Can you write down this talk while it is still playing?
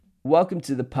Welcome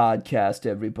to the podcast,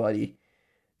 everybody.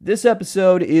 This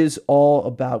episode is all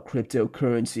about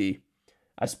cryptocurrency.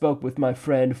 I spoke with my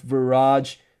friend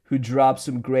Viraj, who dropped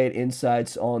some great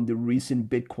insights on the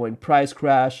recent Bitcoin price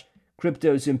crash,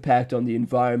 crypto's impact on the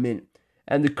environment,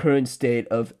 and the current state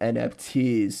of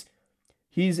NFTs.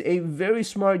 He's a very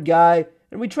smart guy,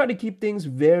 and we try to keep things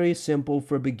very simple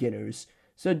for beginners.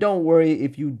 So don't worry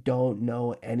if you don't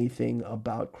know anything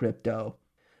about crypto.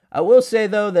 I will say,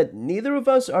 though, that neither of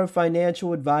us are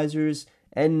financial advisors,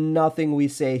 and nothing we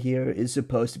say here is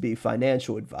supposed to be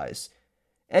financial advice.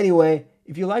 Anyway,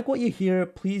 if you like what you hear,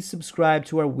 please subscribe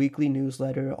to our weekly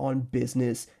newsletter on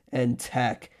business and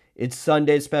tech. It's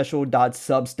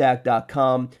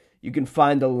sundayspecial.substack.com. You can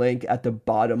find the link at the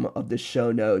bottom of the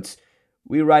show notes.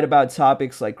 We write about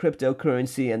topics like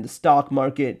cryptocurrency and the stock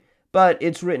market, but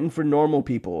it's written for normal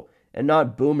people and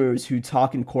not boomers who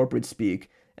talk in corporate speak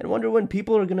and wonder when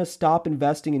people are going to stop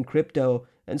investing in crypto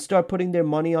and start putting their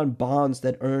money on bonds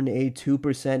that earn a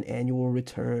 2% annual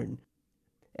return.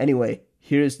 Anyway,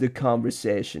 here's the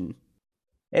conversation.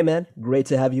 Hey man, great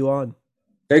to have you on.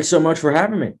 Thanks so much for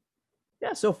having me.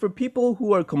 Yeah, so for people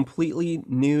who are completely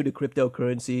new to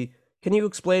cryptocurrency, can you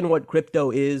explain what crypto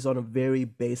is on a very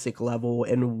basic level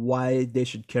and why they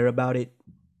should care about it?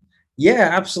 Yeah,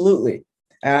 absolutely.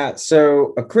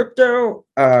 So a crypto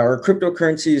or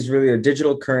cryptocurrency is really a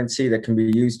digital currency that can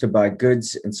be used to buy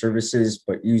goods and services,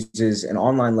 but uses an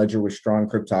online ledger with strong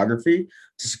cryptography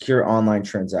to secure online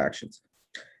transactions.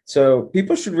 So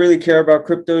people should really care about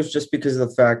cryptos just because of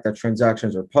the fact that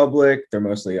transactions are public, they're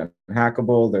mostly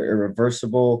unhackable, they're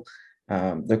irreversible,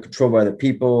 they're controlled by the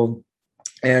people,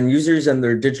 and users and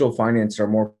their digital finance are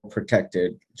more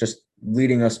protected, just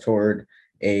leading us toward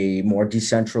a more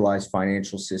decentralized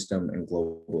financial system and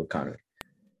global economy.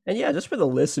 And yeah, just for the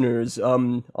listeners,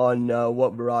 on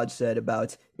what Viraj said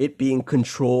about it being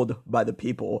controlled by the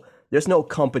people, there's no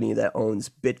company that owns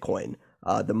Bitcoin.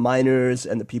 The miners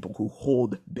and the people who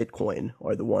hold Bitcoin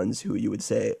are the ones who you would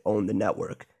say own the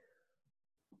network.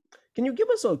 Can you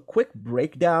give us a quick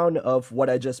breakdown of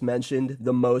what I just mentioned,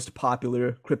 the most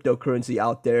popular cryptocurrency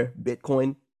out there,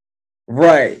 Bitcoin?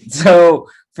 Right. So,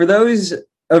 for those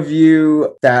of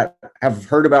you that have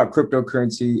heard about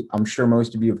cryptocurrency, I'm sure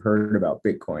most of you have heard about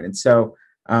Bitcoin. And so,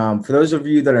 for those of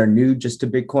you that are new just to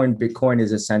Bitcoin, Bitcoin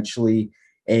is essentially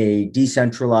a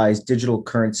decentralized digital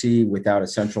currency without a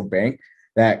central bank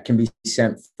that can be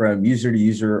sent from user to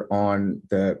user on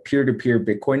the peer to peer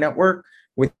Bitcoin network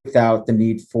without the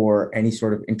need for any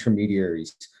sort of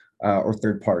intermediaries or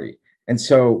third party. And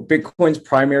so Bitcoin's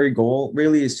primary goal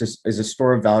really is just as a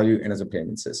store of value and as a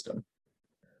payment system.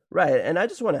 Right, and I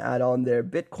just want to add on there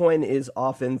Bitcoin is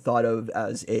often thought of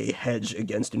as a hedge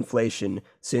against inflation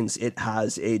since it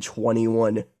has a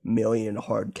 21 million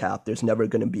hard cap. There's never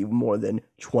going to be more than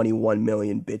 21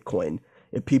 million Bitcoin.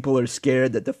 If people are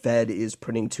scared that the Fed is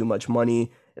printing too much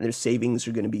money and their savings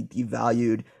are going to be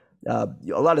devalued, a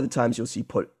lot of the times you'll see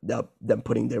them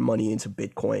putting their money into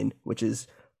Bitcoin, which is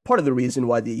part of the reason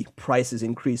why the price has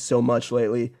increased so much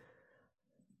lately.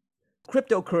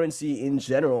 Cryptocurrency in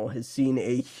general has seen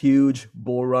a huge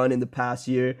bull run in the past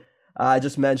year. I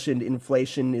just mentioned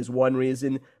inflation is one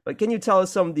reason, but can you tell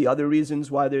us some of the other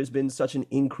reasons why there's been such an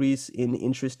increase in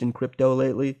interest in crypto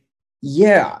lately?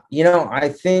 Yeah, I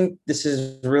think this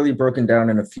is really broken down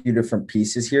in a few different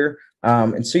pieces here.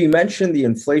 And so you mentioned the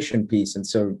inflation piece. And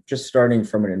so just starting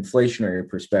from an inflationary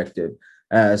perspective,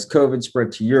 as COVID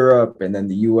spread to Europe and then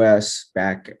the US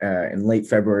back in late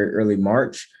February, early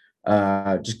March,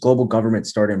 just global governments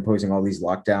started imposing all these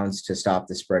lockdowns to stop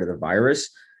the spread of the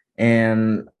virus.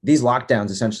 And these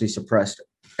lockdowns essentially suppressed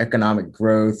economic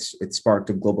growth. It sparked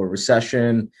a global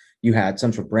recession. You had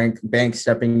central banks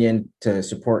stepping in to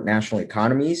support national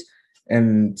economies.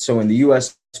 And so in the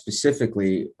US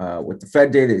specifically, what the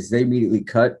Fed did is they immediately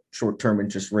cut short-term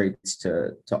interest rates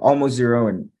to almost zero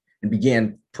and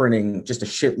began printing just a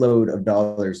shitload of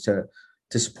dollars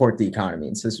to support the economy.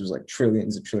 And so this was like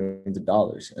trillions and trillions of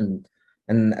dollars. And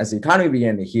as the economy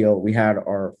began to heal, we had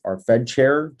our Fed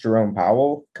chair, Jerome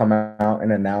Powell, come out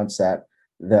and announce that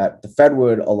the Fed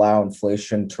would allow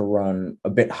inflation to run a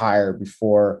bit higher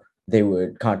before they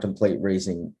would contemplate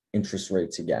raising interest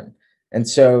rates again. And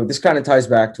so this kind of ties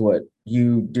back to what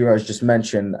you, Diraj, just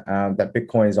mentioned, that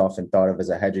Bitcoin is often thought of as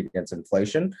a hedge against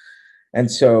inflation. And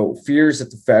so fears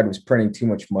that the Fed was printing too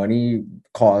much money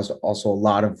caused also a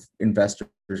lot of investors,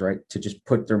 right, to just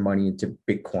put their money into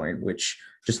Bitcoin, which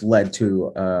just led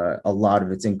to a lot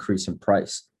of its increase in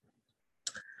price.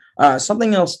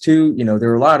 Something else too, there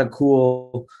are a lot of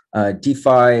cool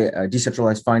DeFi,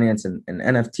 decentralized finance, and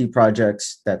NFT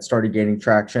projects that started gaining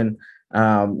traction.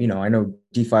 I know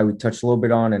DeFi we touched a little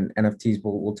bit on, and NFTs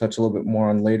we'll touch a little bit more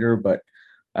on later. But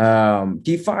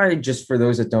DeFi, just for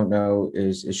those that don't know,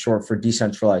 is short for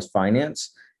decentralized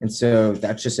finance. And so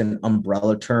that's just an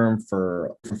umbrella term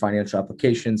for financial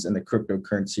applications in the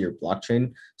cryptocurrency or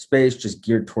blockchain space, just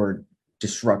geared toward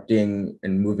disrupting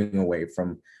and moving away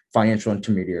from financial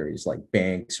intermediaries like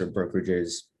banks or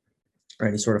brokerages or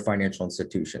any sort of financial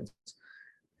institutions.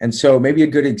 And so maybe a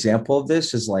good example of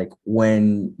this is like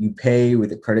when you pay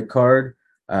with a credit card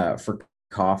for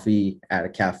coffee at a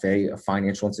cafe, a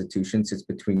financial institution sits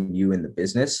between you and the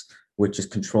business, which is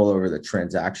control over the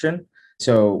transaction.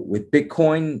 So with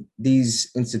Bitcoin, these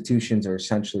institutions are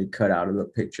essentially cut out of the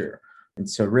picture. And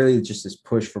so really just this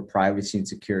push for privacy and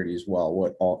security as well,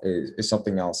 what all is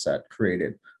something else that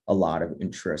created a lot of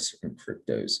interest in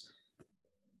cryptos.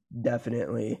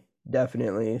 Definitely,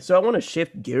 definitely. So I want to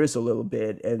shift gears a little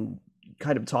bit and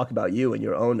kind of talk about you and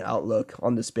your own outlook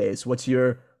on the space. What's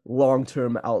your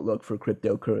long-term outlook for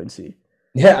cryptocurrency?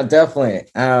 Yeah, definitely.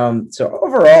 So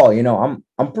overall,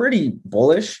 I'm pretty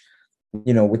bullish.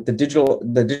 With the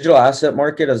digital asset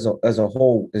market as a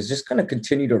whole is just going to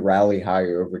continue to rally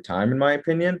higher over time, in my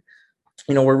opinion.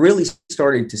 We're really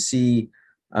starting to see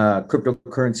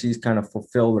cryptocurrencies kind of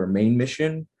fulfill their main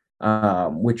mission,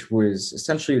 which was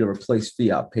essentially to replace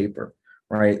fiat paper,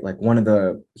 right? Like one of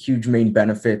the huge main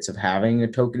benefits of having a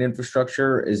token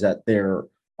infrastructure is that they're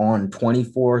on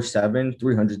 24/7,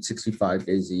 365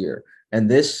 days a year.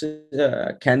 And this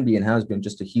can be and has been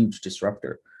just a huge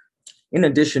disruptor. In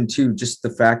addition to just the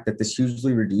fact that this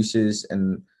hugely reduces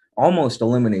and almost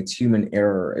eliminates human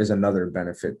error is another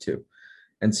benefit too.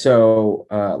 And so,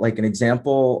 like an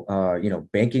example,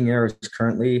 banking errors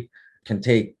currently can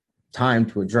take time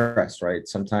to address, right?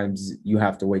 Sometimes you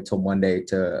have to wait till Monday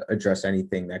to address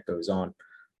anything that goes on,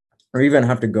 or even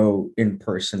have to go in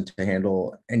person to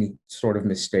handle any sort of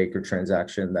mistake or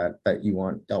transaction that you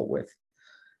want dealt with.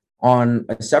 On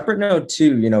a separate note,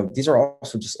 too, these are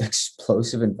also just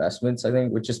explosive investments, I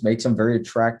think, which just makes them very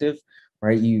attractive,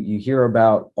 right? You hear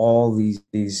about all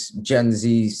these Gen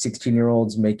Z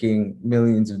 16-year-olds making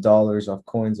millions of dollars off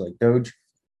coins like Doge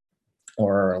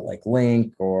or like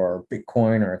Link or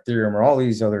Bitcoin or Ethereum or all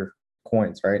these other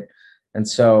coins, right? And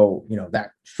so,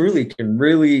 that truly can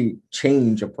really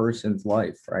change a person's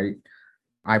life, right?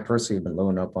 I personally have been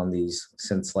loading up on these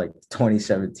since like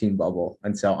 2017 bubble.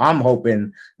 And so I'm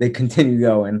hoping they continue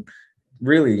going.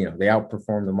 Really, they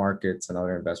outperform the markets and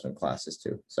other investment classes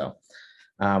too. So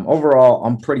overall,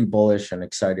 I'm pretty bullish and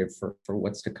excited for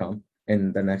what's to come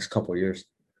in the next couple of years.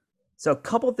 So a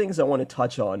couple things I want to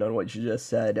touch on what you just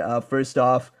said. First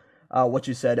off, what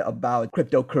you said about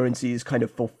cryptocurrencies kind of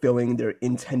fulfilling their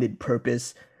intended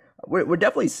purpose. We're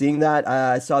definitely seeing that.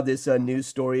 I saw this news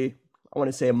story, I want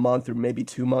to say a month or maybe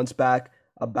 2 months back,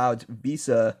 about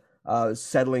Visa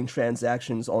settling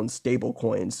transactions on stable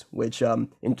coins, which,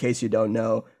 in case you don't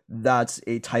know, that's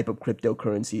a type of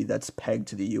cryptocurrency that's pegged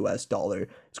to the US dollar.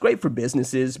 It's great for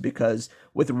businesses because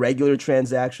with regular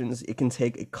transactions, it can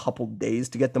take a couple days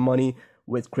to get the money.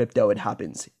 With crypto, it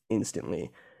happens instantly.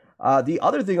 The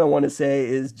other thing I want to say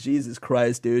is, Jesus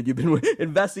Christ, dude, you've been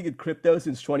investing in crypto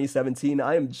since 2017.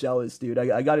 I am jealous, dude.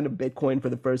 I got into Bitcoin for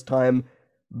the first time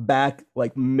back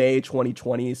like May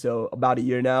 2020, so about a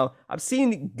year now. I've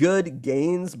seen good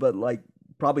gains, but like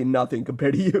probably nothing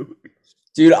compared to you.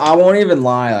 Dude, I won't even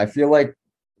lie. I feel like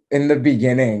in the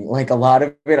beginning, like a lot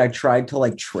of it, I tried to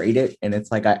like trade it. And it's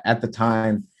like at the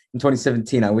time in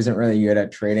 2017, I wasn't really good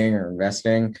at trading or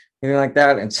investing, anything like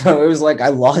that. And so it was like I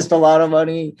lost a lot of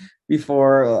money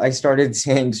before I started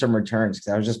seeing some returns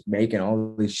because I was just making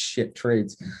all these shit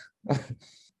trades.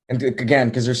 And again,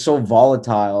 because they're so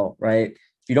volatile, right?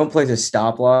 If you don't place a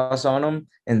stop loss on them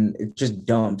and it just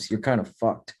dumps, you're kind of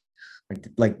fucked.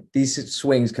 Like these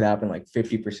swings could happen like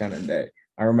 50% a day.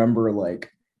 I remember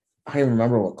like I don't even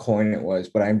remember what coin it was,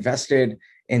 but I invested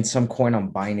in some coin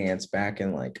on Binance back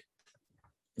in like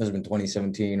this has been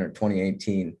 2017 or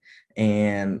 2018.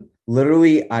 And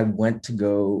literally I went to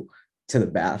go to the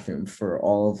bathroom for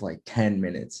all of like 10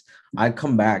 minutes. I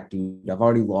come back, dude. I've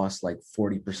already lost like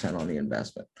 40% on the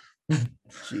investment.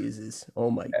 Jesus. Oh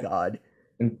my God.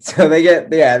 And so they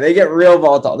get real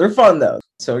volatile. They're fun though.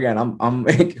 So again, I'm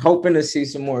hoping to see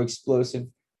some more explosive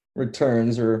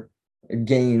returns or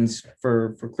gains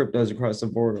for cryptos across the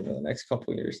board over the next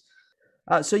couple of years.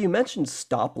 So you mentioned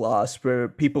stop loss for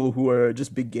people who are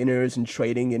just beginners in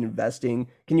trading and investing.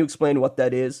 Can you explain what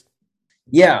that is?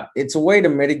 Yeah, it's a way to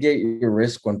mitigate your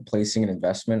risk when placing an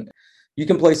investment. You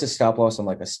can place a stop loss on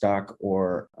like a stock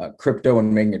or a crypto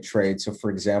and making a trade. So, for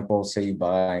example, say you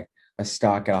buy a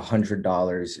stock at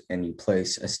 $100 and you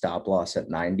place a stop loss at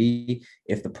 90.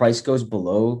 If the price goes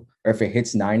below or if it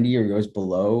hits 90 or goes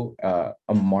below,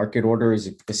 a market order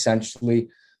is essentially,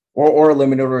 or a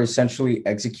limit order essentially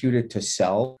executed to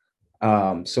sell.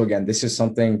 So again, this is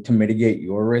something to mitigate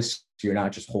your risk. You're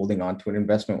not just holding on to an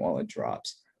investment while it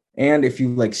drops. And if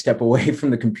you like step away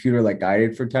from the computer like I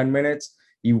did for 10 minutes,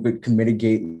 you could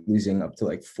mitigate losing up to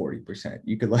like 40%.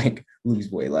 You could like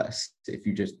lose way less if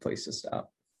you just place a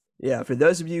stop. Yeah, for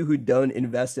those of you who don't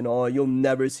invest in all, you'll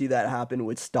never see that happen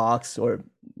with stocks, or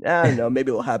I don't know,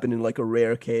 maybe it'll happen in like a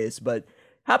rare case, but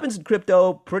happens in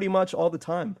crypto pretty much all the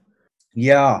time.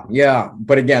 Yeah, yeah.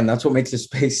 But again, that's what makes the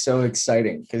space so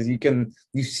exciting because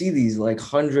you see these like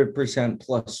 100%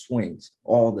 plus swings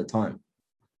all the time.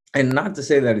 And not to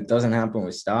say that it doesn't happen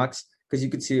with stocks, because you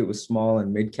could see it with small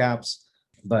and mid caps,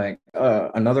 but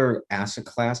another asset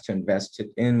class to invest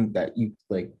in that you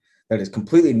like that is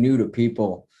completely new to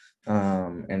people,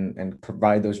 and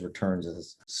provide those returns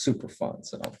is super fun.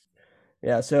 So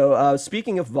Yeah, so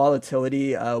speaking of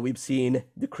volatility, we've seen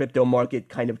the crypto market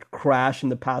kind of crash in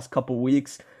the past couple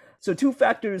weeks. So two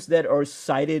factors that are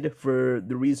cited for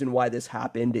the reason why this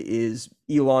happened is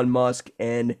Elon Musk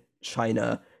and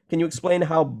China. Can you explain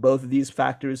how both of these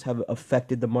factors have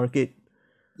affected the market?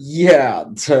 yeah.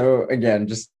 So again,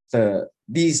 just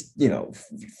these,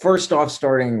 first off,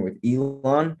 starting with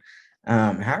Elon,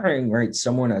 having right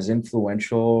someone as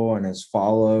influential and as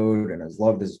followed and as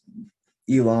loved as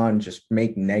Elon just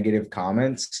make negative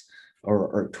comments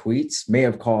or tweets may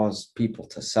have caused people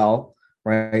to sell,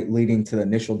 right? Leading to the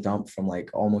initial dump from like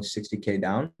almost 60K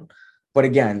down. But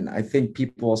again, I think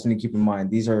people also need to keep in mind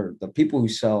these are the people who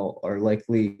sell are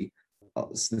likely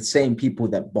the same people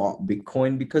that bought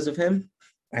Bitcoin because of him.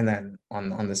 And then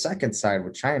on the second side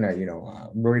with China,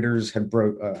 Reuters had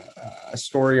broke a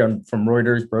story from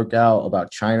Reuters broke out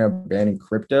about China banning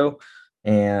crypto,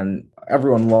 and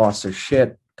everyone lost their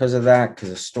shit because of that. Because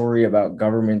a story about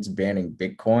governments banning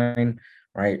Bitcoin,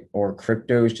 right, or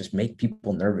cryptos just make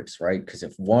people nervous, right? Because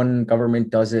if one government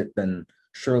does it, then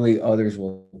surely others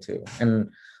will too. And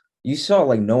you saw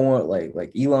like no one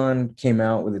like Elon came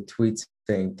out with a tweet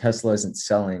saying Tesla isn't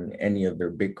selling any of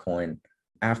their Bitcoin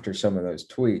after some of those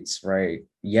tweets, right?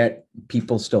 Yet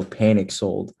people still panic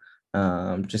sold,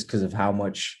 just because of how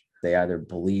much they either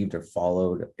believed or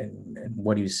followed and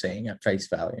what he was saying at face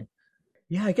value.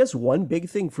 Yeah, I guess one big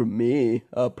thing for me,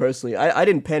 personally, I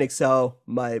didn't panic sell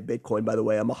my Bitcoin, by the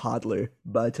way. I'm a hodler,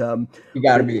 but You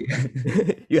got to be.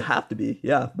 you have to be,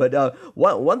 yeah. But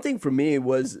one thing for me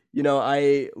was,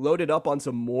 I loaded up on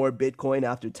some more Bitcoin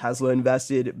after Tesla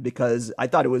invested because I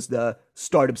thought it was the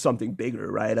start of something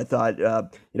bigger, right? I thought,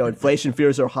 inflation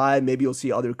fears are high. Maybe you'll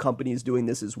see other companies doing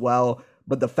this as well.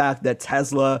 But the fact that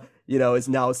Tesla, is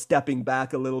now stepping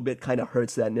back a little bit kind of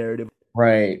hurts that narrative.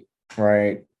 Right,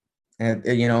 right. And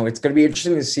it's going to be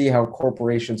interesting to see how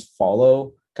corporations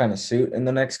follow kind of suit in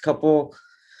the next couple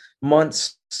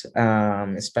months,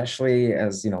 especially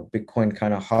as Bitcoin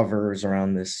kind of hovers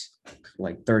around this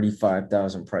like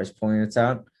 35,000 price point it's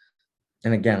at.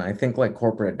 And again, I think like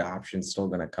corporate adoption is still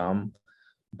going to come,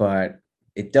 but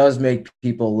it does make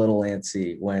people a little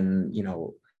antsy when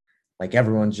like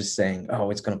everyone's just saying, oh,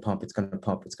 it's going to pump, it's going to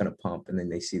pump, it's going to pump, and then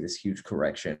they see this huge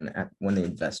correction when they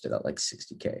invested at like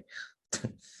 60K.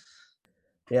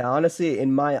 Yeah, honestly,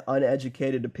 in my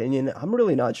uneducated opinion, I'm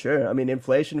really not sure. I mean,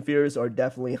 inflation fears are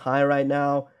definitely high right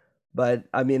now, but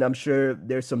I mean, I'm sure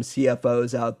there's some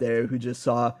CFOs out there who just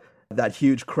saw that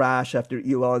huge crash after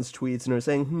Elon's tweets and are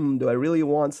saying, do I really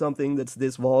want something that's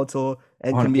this volatile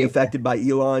and can On be affected by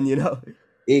Elon?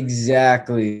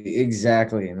 exactly.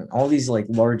 And all these like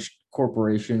large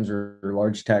corporations or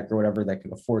large tech or whatever that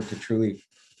can afford to truly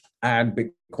add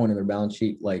Bitcoin in their balance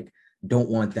sheet, like don't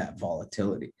want that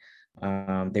volatility.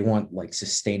 They want like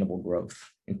sustainable growth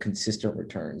and consistent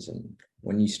returns. And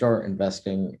when you start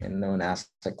investing in an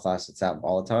asset class that's that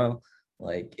volatile,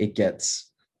 like it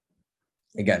gets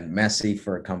again messy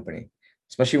for a company,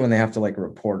 especially when they have to like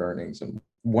report earnings. And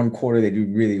one quarter they do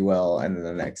really well, and then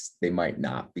the next they might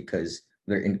not because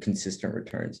they're inconsistent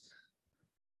returns.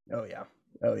 Oh yeah.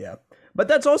 Oh yeah. But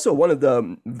that's also one of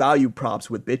the value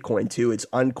props with Bitcoin too. It's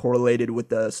uncorrelated with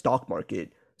the stock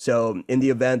market. So in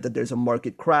the event that there's a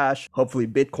market crash, hopefully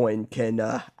Bitcoin can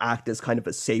act as kind of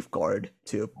a safeguard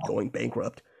to going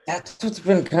bankrupt. That's what's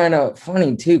been kind of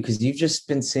funny too, because you've just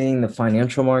been seeing the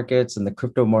financial markets and the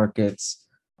crypto markets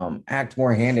act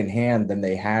more hand in hand than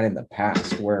they had in the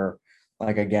past. Where,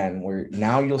 like again, where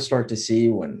now you'll start to see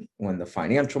when the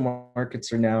financial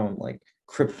markets are down, like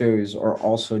cryptos are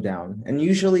also down, and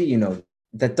usually,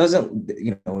 that doesn't,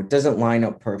 it doesn't line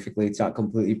up perfectly. It's not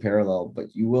completely parallel,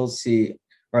 but you will see,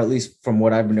 or at least from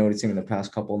what I've been noticing in the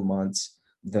past couple of months,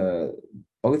 the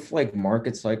both like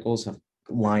market cycles have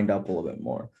lined up a little bit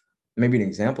more. maybe an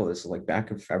example of this is like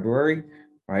back in February,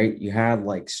 right? You had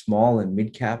like small and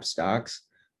mid cap stocks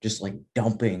just like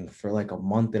dumping for like a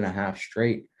month and a half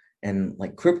straight. And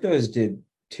like cryptos did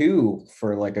too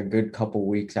for like a good couple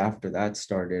weeks after that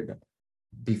started,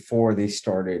 before they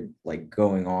started like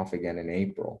going off again in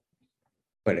April.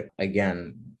 But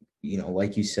again,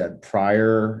 like you said,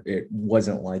 prior, it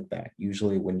wasn't like that.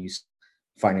 Usually when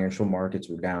financial markets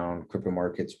were down, crypto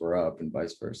markets were up, and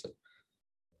vice versa.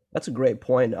 That's a great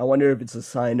point. I wonder if it's a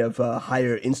sign of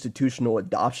higher institutional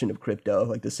adoption of crypto,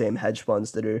 like the same hedge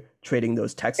funds that are trading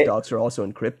those tech It, stocks are also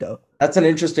in crypto. that's an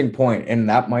interesting point, and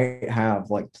that might have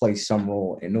like play some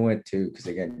role into it too. Because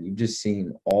again, you've just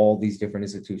seen all these different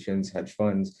institutions, hedge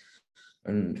funds,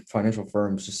 and financial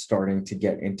firms just starting to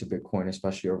get into Bitcoin,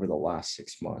 especially over the last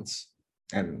 6 months.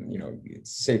 And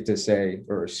it's safe to say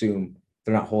or assume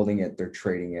they're not holding it; they're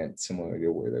trading it, similar to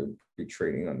where they would be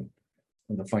trading on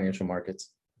the financial markets.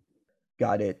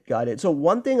 Got it. Got it. So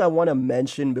one thing I want to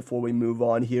mention before we move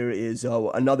on here is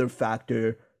another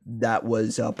factor that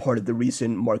was part of the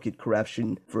recent market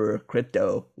correction for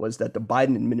crypto was that the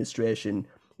Biden administration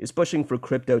is pushing for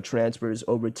crypto transfers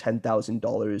over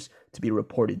 $10,000 to be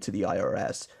reported to the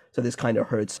IRS. So this kind of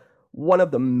hurts one of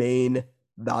the main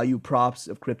value props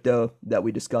of crypto that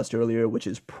we discussed earlier, which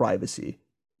is privacy.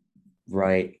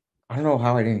 Right. I don't know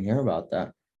how I didn't hear about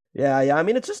that. Yeah, yeah. I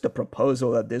mean, it's just a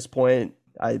proposal at this point.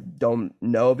 I don't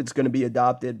know if it's going to be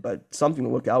adopted, but something to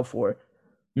look out for.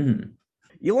 Mhm.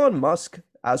 Elon Musk,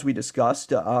 as we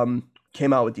discussed,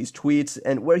 came out with these tweets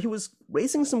and where he was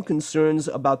raising some concerns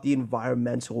about the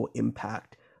environmental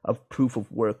impact of proof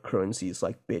of work currencies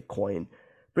like Bitcoin.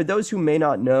 For those who may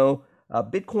not know,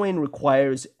 Bitcoin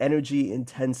requires energy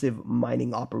intensive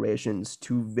mining operations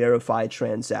to verify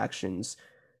transactions.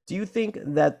 Do you think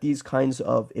that these kinds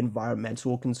of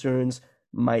environmental concerns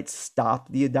might stop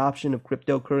the adoption of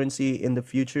cryptocurrency in the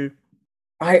future?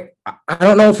 I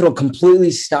don't know if it'll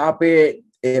completely stop it.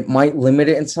 It might limit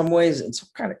it in some ways. It's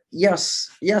kind of yes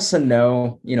and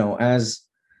no. As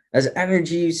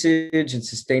energy usage and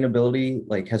sustainability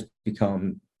like has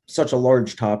become such a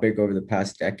large topic over the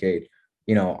past decade.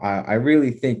 I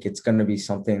really think it's going to be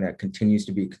something that continues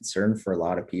to be a concern for a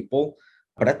lot of people.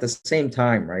 But at the same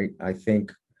time, right,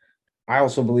 I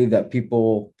also believe that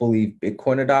people believe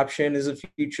Bitcoin adoption is a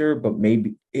future, but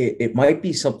maybe it might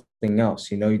be something else.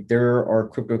 There are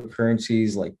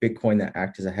cryptocurrencies like Bitcoin that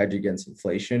act as a hedge against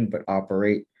inflation, but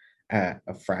operate at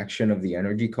a fraction of the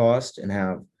energy cost and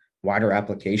have wider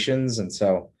applications. And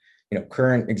so,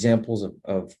 current examples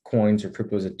of coins or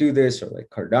cryptos that do this are like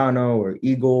Cardano or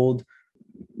eGold,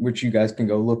 which you guys can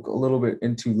go look a little bit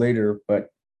into later. But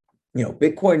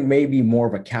Bitcoin may be more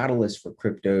of a catalyst for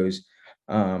cryptos,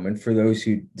 and for those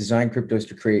who design cryptos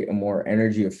to create a more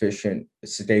energy efficient,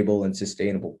 stable, and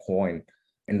sustainable coin.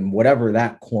 And whatever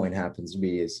that coin happens to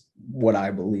be is what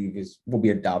I believe is will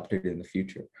be adopted in the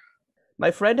future.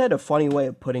 My friend had a funny way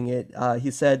of putting it.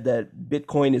 He said that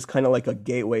Bitcoin is kind of like a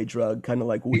gateway drug, kind of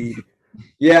like weed.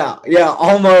 Yeah, yeah,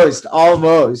 almost.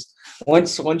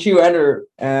 Once you enter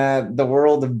the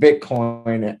world of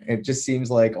Bitcoin, it just seems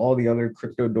like all the other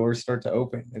crypto doors start to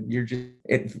open, and you're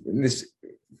just this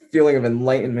feeling of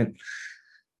enlightenment.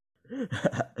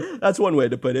 That's one way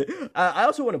to put it. I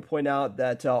also want to point out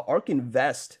that ARK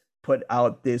Invest put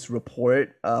out this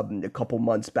report a couple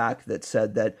months back that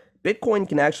said that Bitcoin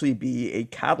can actually be a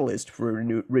catalyst for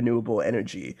renewable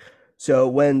energy. So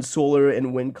when solar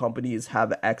and wind companies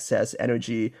have excess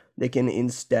energy, they can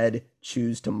instead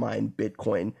choose to mine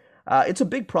Bitcoin. It's a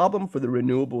big problem for the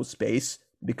renewable space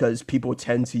because people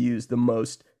tend to use the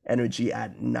most energy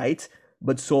at night,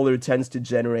 but solar tends to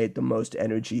generate the most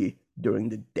energy during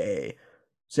the day.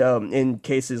 So in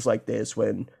cases like this,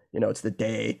 when it's the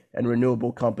day and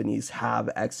renewable companies have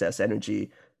excess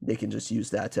energy, they can just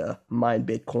use that to mine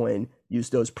Bitcoin,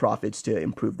 use those profits to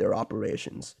improve their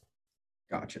operations.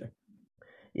 Gotcha.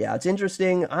 Yeah, it's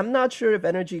interesting. I'm not sure if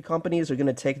energy companies are going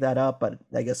to take that up, but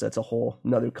I guess that's a whole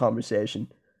another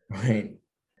conversation. Right.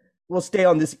 We'll stay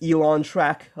on this Elon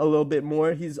track a little bit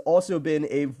more. He's also been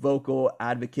a vocal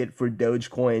advocate for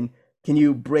Dogecoin. Can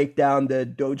you break down the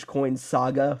Dogecoin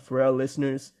saga for our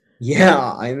listeners?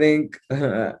 Yeah, I think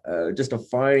just a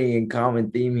funny and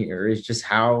common theme here is just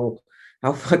how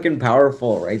fucking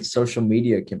powerful, right? Social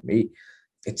media can be.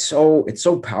 It's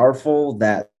so powerful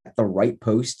that the right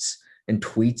posts and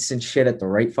tweets and shit at the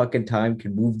right fucking time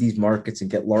can move these markets and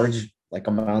get large like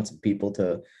amounts of people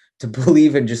to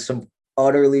believe in just some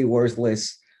utterly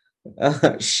worthless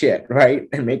shit, right?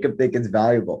 And make them think it's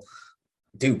valuable.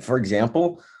 Dude, for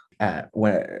example,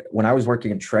 when I was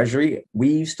working in Treasury, we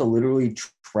used to literally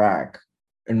track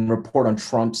and report on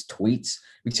Trump's tweets.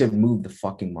 We said move the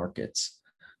fucking markets.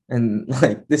 And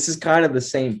like this is kind of the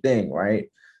same thing, right?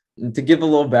 And to give a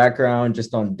little background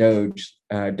just on Doge,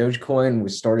 Dogecoin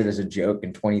was started as a joke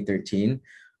in 2013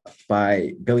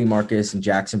 by Billy Marcus and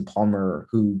Jackson Palmer,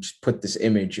 who just put this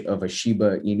image of a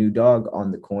Shiba Inu dog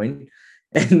on the coin.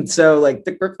 And so, like,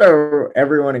 the crypto,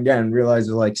 everyone again realized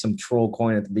it was like some troll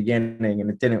coin at the beginning, and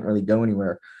it didn't really go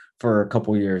anywhere for a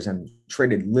couple years and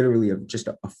traded literally just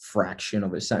a fraction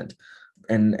of a cent.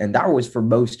 And that was for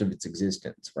most of its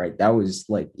existence, right? That was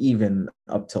like even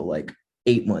up to like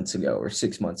 8 months ago or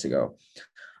 6 months ago.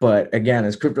 But again,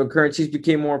 as cryptocurrencies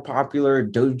became more popular,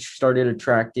 Doge started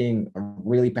attracting a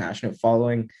really passionate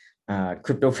following.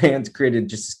 Crypto fans created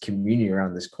just this community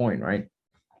around this coin, right?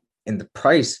 And the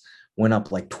price went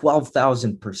up like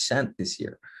 12,000% this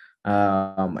year.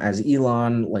 As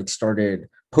Elon like started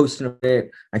posting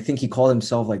it, I think he called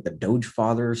himself like the Doge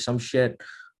father or some shit.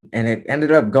 And it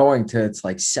ended up going to its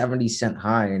like 70-cent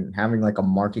high and having like a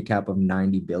market cap of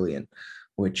 90 billion,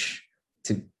 which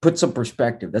to put some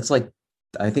perspective, that's like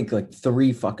I think like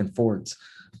three fucking Fords.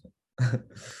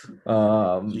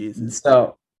 Jesus.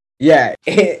 So yeah,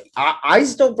 I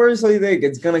still personally think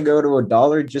it's gonna go to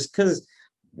 $1 just because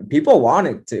people want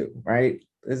it to, right?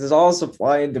 This is all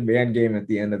supply and demand game at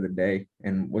the end of the day.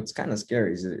 And what's kind of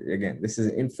scary is that, again, this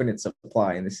is infinite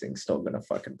supply and this thing's still gonna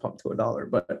fucking pump to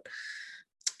 $1. But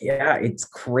yeah, it's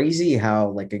crazy how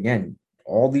like again,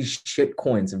 all these shit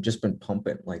coins have just been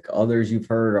pumping. Like others you've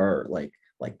heard are like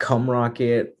Cum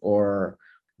Rocket or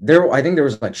there I think there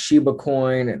was like Shiba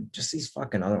coin and just these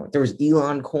fucking other ones. There was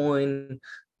Elon coin.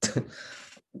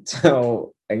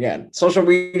 So again, social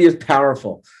media is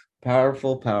powerful.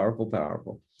 Powerful, powerful,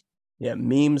 powerful. Yeah,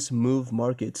 memes move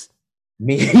markets.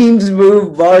 Memes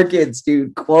move markets,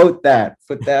 dude. Quote that.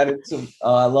 Put that in some.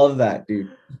 Oh, I love that, dude.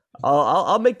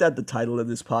 I'll make that the title of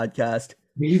this podcast.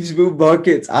 Memes move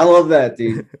markets. I love that,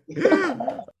 dude.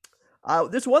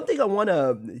 There's one thing I want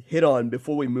to hit on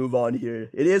before we move on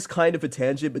here. It is kind of a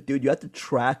tangent, but dude, you had to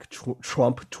track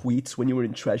Trump tweets when you were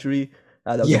in Treasury.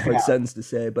 That was a hard Yeah, sentence to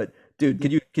say, but dude,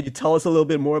 could you tell us a little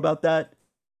bit more about that?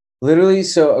 literally.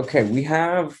 So, okay,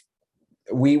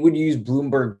 we would use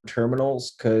Bloomberg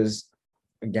terminals because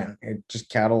again, it just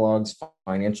catalogs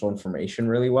financial information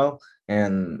really well,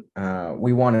 and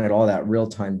we wanted all that real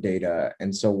time data.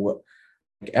 And so,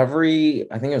 I think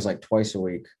it was like twice a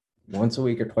week, once a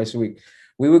week or twice a week,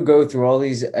 we would go through all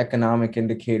these economic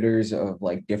indicators of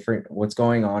like different what's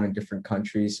going on in different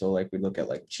countries. So like we look at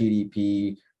like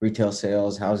GDP, retail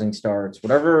sales, housing starts,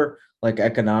 whatever like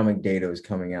economic data was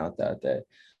coming out that day.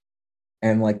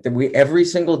 And like we every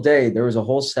single day there was a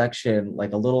whole section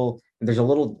like a little there's a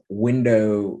little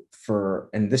window for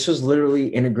and this was literally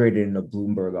integrated into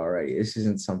Bloomberg already. This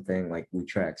isn't something like we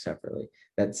track separately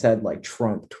that said like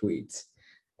Trump tweets.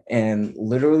 And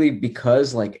literally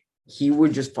because like he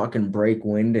would just fucking break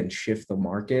wind and shift the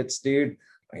markets, dude.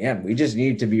 Again, we just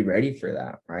needed to be ready for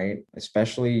that, right?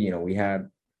 Especially, we had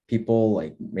people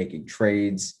like making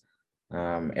trades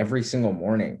every single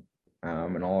morning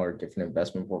in all our different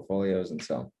investment portfolios. And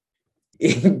so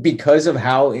because of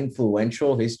how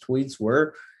influential his tweets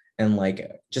were and like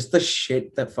just the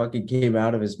shit that fucking came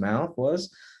out of his mouth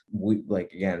was, we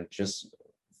like again just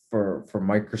for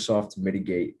Microsoft to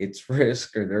mitigate its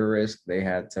risk or their risk, they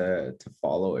had to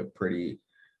follow it pretty,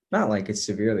 not like it's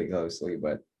severely closely,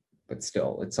 but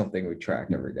still, it's something we track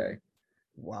every day.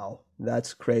 Wow,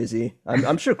 that's crazy.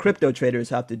 I'm sure crypto traders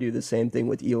have to do the same thing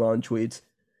with Elon tweets.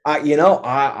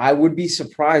 I would be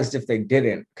surprised if they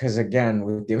didn't, because again,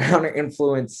 with the amount of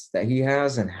influence that he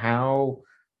has and how,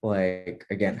 like,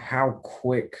 again, how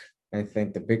quick I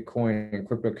think the Bitcoin and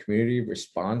crypto community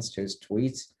responds to his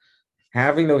tweets,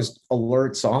 having those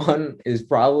alerts on is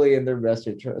probably in their best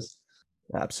interest.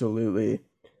 Absolutely.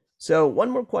 So one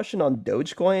more question on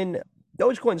Dogecoin.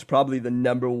 Dogecoin's probably the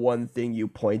number one thing you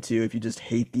point to if you just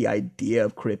hate the idea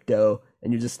of crypto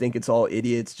and you just think it's all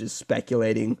idiots just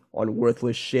speculating on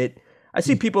worthless shit. I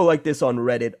see people like this on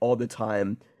Reddit all the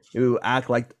time who act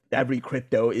like every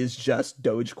crypto is just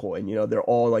Dogecoin. They're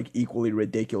all like equally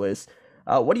ridiculous.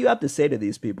 What do you have to say to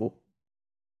these people?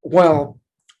 Well,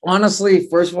 honestly,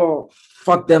 first of all,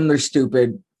 fuck them, they're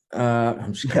stupid.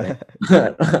 I'm just kidding.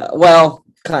 Well,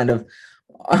 kind of.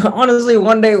 Honestly,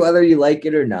 one day, whether you like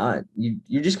it or not,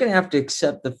 you're just gonna have to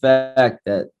accept the fact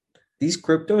that these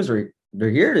cryptos they're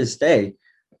here to stay.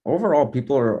 Overall,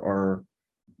 people are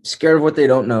scared of what they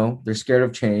don't know. They're scared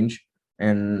of change,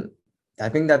 and I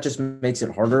think that just makes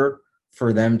it harder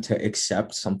for them to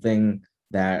accept something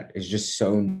that is just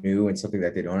so new and something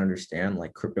that they don't understand,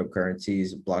 like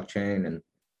cryptocurrencies, blockchain, and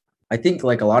I think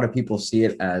like a lot of people see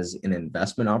it as an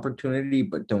investment opportunity,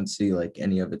 but don't see like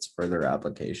any of its further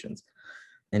applications.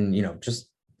 And just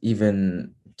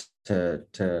even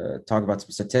to talk about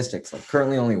some statistics. Like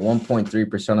currently only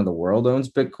 1.3% of the world owns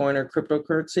Bitcoin or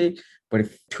cryptocurrency, but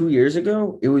if 2 years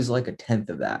ago it was like a tenth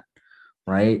of that,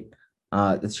 right?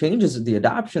 The changes, the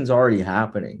adoption's already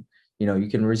happening. You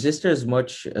can resist it as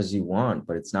much as you want,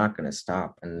 but it's not going to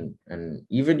stop. And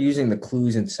even using the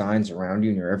clues and signs around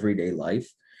you in your everyday life,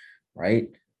 right?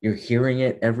 You're hearing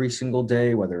it every single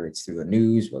day, whether it's through the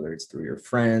news, whether it's through your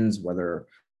friends, whether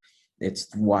it's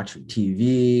watching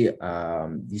TV.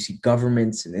 You see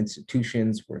governments and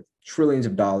institutions worth trillions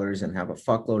of dollars and have a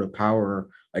fuckload of power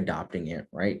adopting it,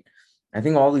 right? I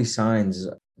think all these signs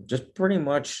just pretty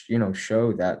much,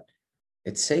 show that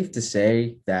it's safe to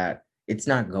say that it's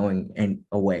not going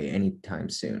away anytime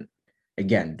soon.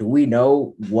 Again, do we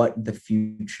know what the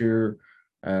future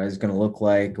is going to look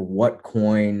like? What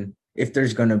coin, if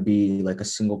there's going to be like a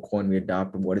single coin we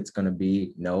adopt, what it's going to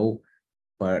be? No.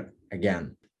 But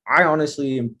again, I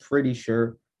honestly am pretty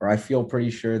sure, or I feel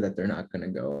pretty sure that they're not going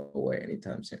to go away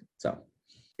anytime soon. So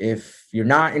if you're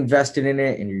not invested in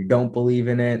it and you don't believe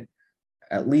in it,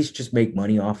 at least just make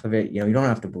money off of it. You don't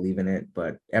have to believe in it,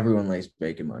 but everyone likes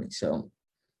making money. So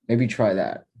maybe try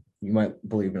that. You might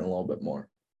believe in it a little bit more.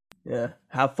 Yeah.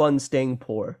 Have fun staying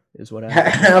poor is what I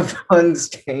have fun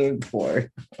staying poor.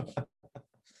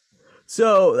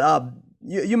 So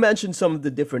you mentioned some of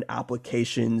the different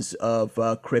applications of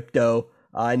crypto.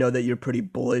 I know that you're pretty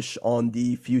bullish on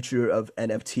the future of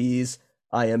NFTs.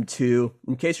 I am too.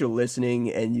 In case you're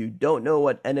listening and you don't know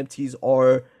what NFTs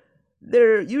are,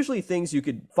 they're usually things you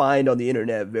could find on the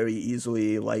internet very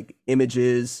easily, like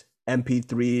images,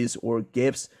 MP3s, or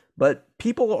GIFs. But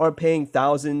people are paying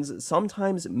thousands,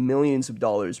 sometimes millions of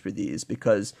dollars for these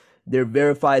because they're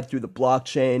verified through the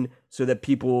blockchain so that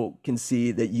people can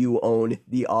see that you own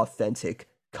the authentic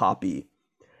copy.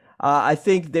 I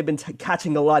think they've been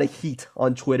catching a lot of heat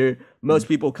on Twitter. Most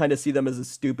people kind of see them as a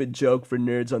stupid joke for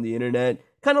nerds on the internet,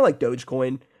 kind of like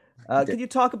Dogecoin. Could you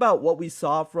talk about what we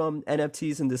saw from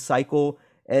NFTs in this cycle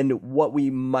and what we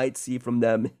might see from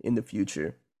them in the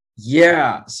future?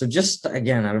 Yeah. So just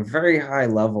again, at a very high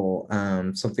level,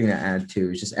 something to add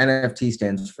to is just NFT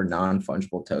stands for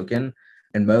non-fungible token.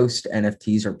 And most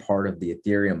NFTs are part of the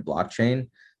Ethereum blockchain.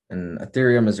 And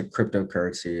Ethereum is a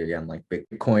cryptocurrency, again, like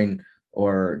Bitcoin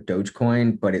or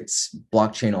Dogecoin, but its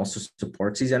blockchain also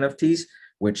supports these NFTs,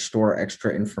 which store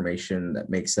extra information that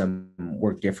makes them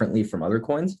work differently from other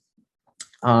coins.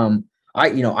 I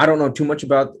don't know too much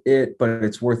about it, but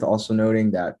it's worth also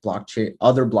noting that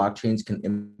other blockchains can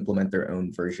implement their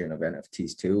own version of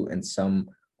NFTs too, and some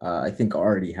I think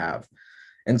already have.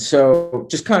 And so,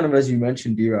 just kind of as you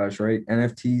mentioned, Biraj, right?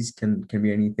 NFTs can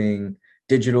be anything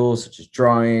digital, such as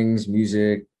drawings,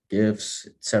 music, GIFs,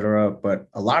 etc. But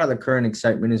a lot of the current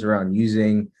excitement is around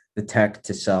using the tech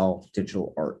to sell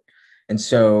digital art. And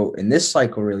so, in this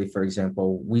cycle, really, for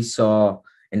example, we saw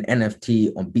an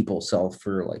NFT on Beeple sell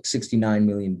for like $69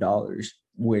 million,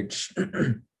 which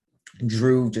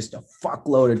drew just a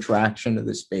fuckload of traction to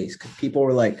the space because people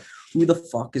were like, who the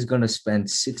fuck is going to spend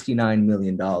 $69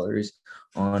 million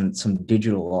on some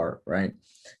digital art, right?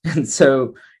 And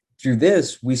so through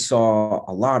this, we saw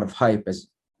a lot of hype as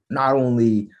not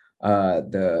only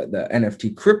the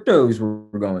NFT cryptos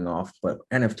were going off, but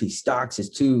NFT stocks is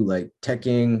too, like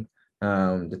Teching,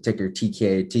 the ticker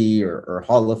TKT or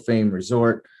Hall of Fame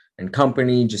Resort and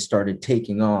Company just started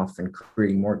taking off and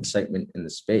creating more excitement in the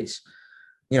space.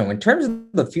 In terms of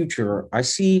the future, I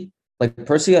see, like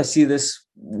personally, I see this,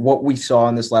 what we saw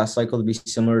in this last cycle to be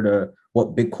similar to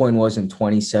what Bitcoin was in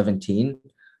 2017.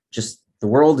 Just the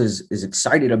world is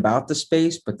excited about the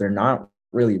space, but they're not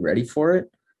really ready for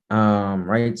it.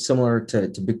 Right. Similar to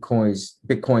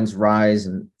Bitcoin's rise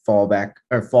and fall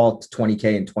to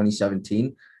 20K in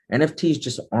 2017. NFTs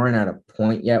just aren't at a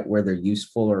point yet where they're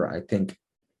useful or I think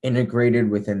integrated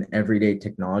within everyday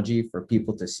technology for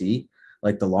people to see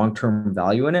like the long-term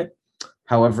value in it.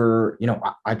 However,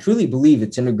 I truly believe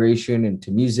its integration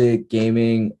into music,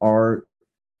 gaming, art,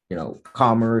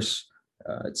 commerce,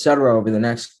 etc. over the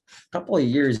next couple of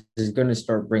years is going to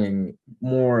start bringing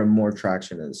more and more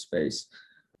traction to the space.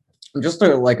 Just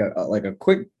like a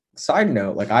quick side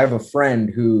note, like I have a friend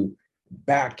who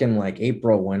back in like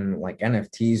April when like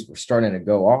NFTs were starting to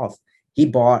go off, he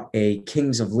bought a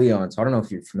Kings of Leon. So I don't know if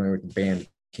you're familiar with the band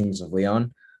Kings of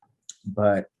Leon,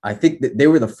 but I think that they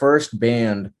were the first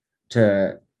band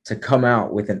to come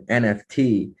out with an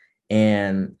NFT,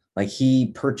 and like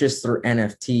he purchased their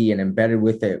NFT and embedded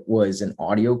with it was an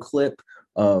audio clip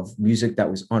of music that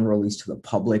was unreleased to the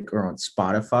public or on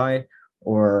Spotify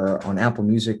or on Apple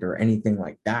Music or anything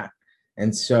like that.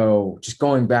 And so just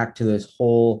going back to this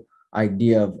whole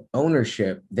idea of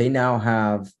ownership, they now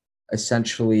have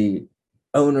essentially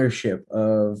ownership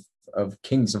of of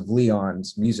Kings of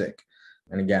Leon's music.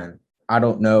 And again, I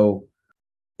don't know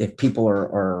if people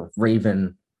are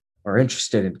raving or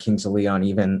interested in Kings of Leon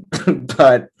even,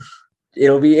 but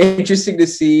it'll be interesting to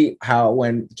see how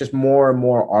when just more and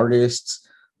more artists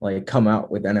like come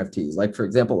out with NFTs. Like for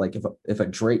example, like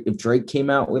if Drake came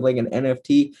out with like an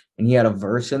NFT and he had a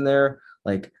verse in there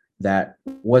like that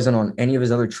wasn't on any of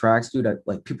his other tracks, dude,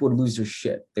 like people would lose their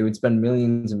shit. They would spend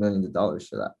millions and millions of dollars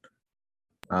for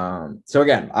that. So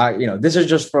again, this is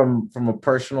just from a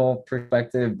personal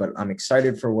perspective, but I'm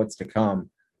excited for what's to come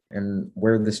and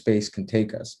where the space can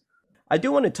take us. I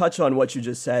do want to touch on what you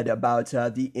just said about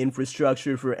the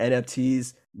infrastructure for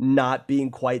NFTs not being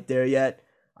quite there yet.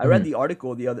 I read the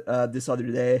article this other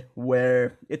day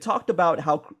where it talked about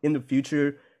how in the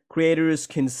future creators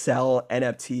can sell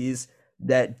NFTs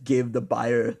that give the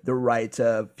buyer the right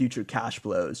to future cash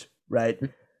flows, right?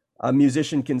 A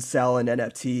musician can sell an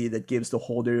NFT that gives the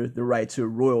holder the right to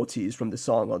royalties from the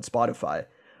song on Spotify.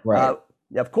 Right.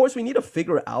 Of course, we need to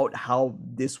figure out how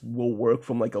this will work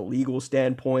from like a legal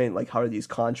standpoint. Like, how are these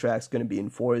contracts going to be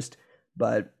enforced?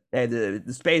 But the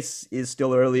space is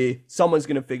still early. Someone's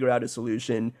going to figure out a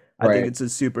solution. I think it's a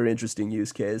super interesting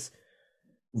use case.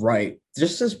 Right.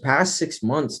 Just this past 6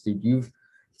 months, dude, you've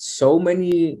so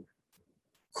many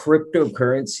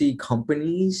cryptocurrency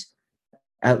companies,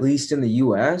 at least in the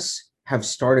US, have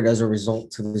started as a result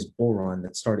to this bull run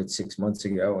that started 6 months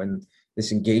ago. And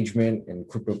this engagement in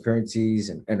cryptocurrencies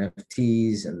and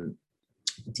NFTs and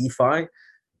DeFi.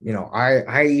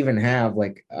 I even have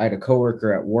I had a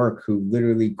coworker at work who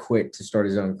literally quit to start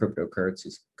his own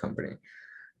cryptocurrency company.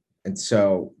 And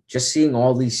so just seeing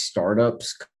all these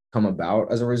startups come about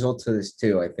as a result of this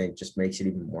too, I think just makes it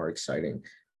even more exciting,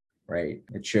 right?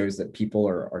 It shows that people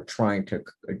are trying to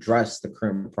address the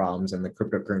current problems in the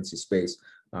cryptocurrency space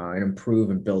and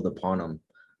improve and build upon them,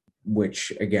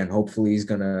 which again, hopefully is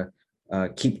going to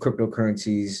keep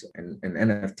cryptocurrencies and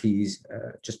NFTs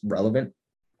just relevant,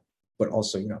 but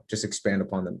also, just expand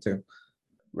upon them too.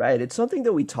 Right. It's something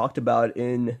that we talked about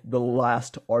in the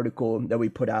last article that we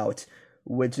put out,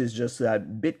 which is just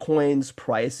that Bitcoin's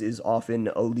price is often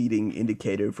a leading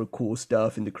indicator for cool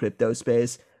stuff in the crypto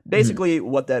space. Basically,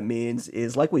 what that means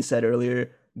is, like we said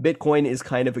earlier, Bitcoin is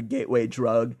kind of a gateway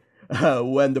drug.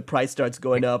 When the price starts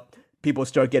going up, people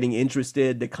start getting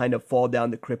interested. They kind of fall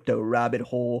down the crypto rabbit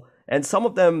hole. And some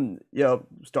of them,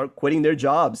 start quitting their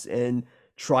jobs and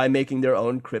try making their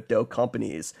own crypto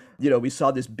companies. We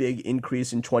saw this big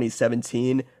increase in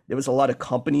 2017. There was a lot of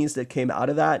companies that came out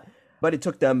of that, but it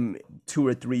took them 2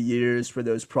 or 3 years for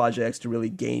those projects to really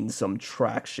gain some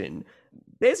traction.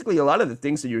 Basically, a lot of the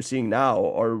things that you're seeing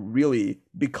now are really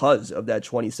because of that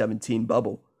 2017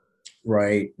 bubble.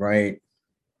 Right.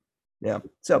 Yeah.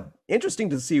 So interesting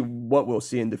to see what we'll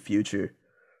see in the future.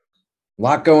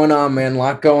 Lot going on, man.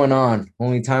 Lot going on.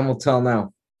 Only time will tell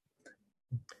now.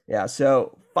 Yeah.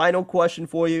 So final question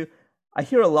for you. I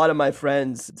hear a lot of my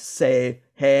friends say,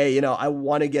 hey, I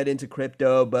want to get into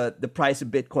crypto, but the price of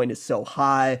Bitcoin is so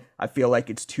high. I feel like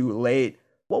it's too late.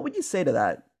 What would you say to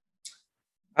that?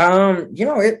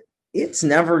 It's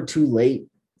never too late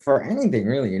for anything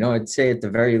really. I'd say at the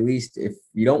very least, if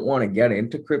you don't want to get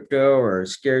into crypto or are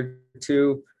scared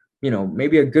to,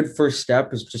 maybe a good first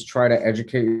step is just try to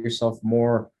educate yourself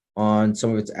more on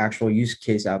some of its actual use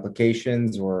case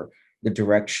applications or the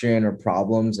direction or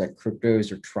problems that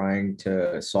cryptos are trying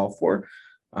to solve for.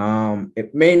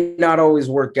 It may not always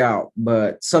work out,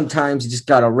 but sometimes you just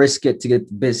gotta risk it to get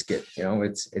the biscuit.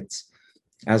 It's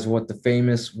as what the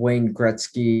famous Wayne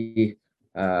Gretzky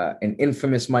and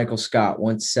infamous Michael Scott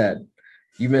once said: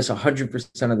 "You miss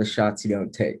 100% of the shots you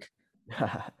don't take."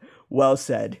 Well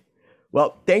said.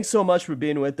 Well, thanks so much for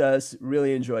being with us.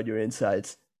 Really enjoyed your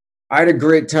insights. I had a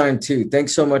great time too.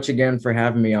 Thanks so much again for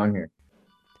having me on here.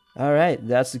 All right,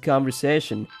 that's the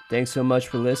conversation. Thanks so much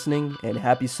for listening, and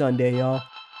happy Sunday, y'all.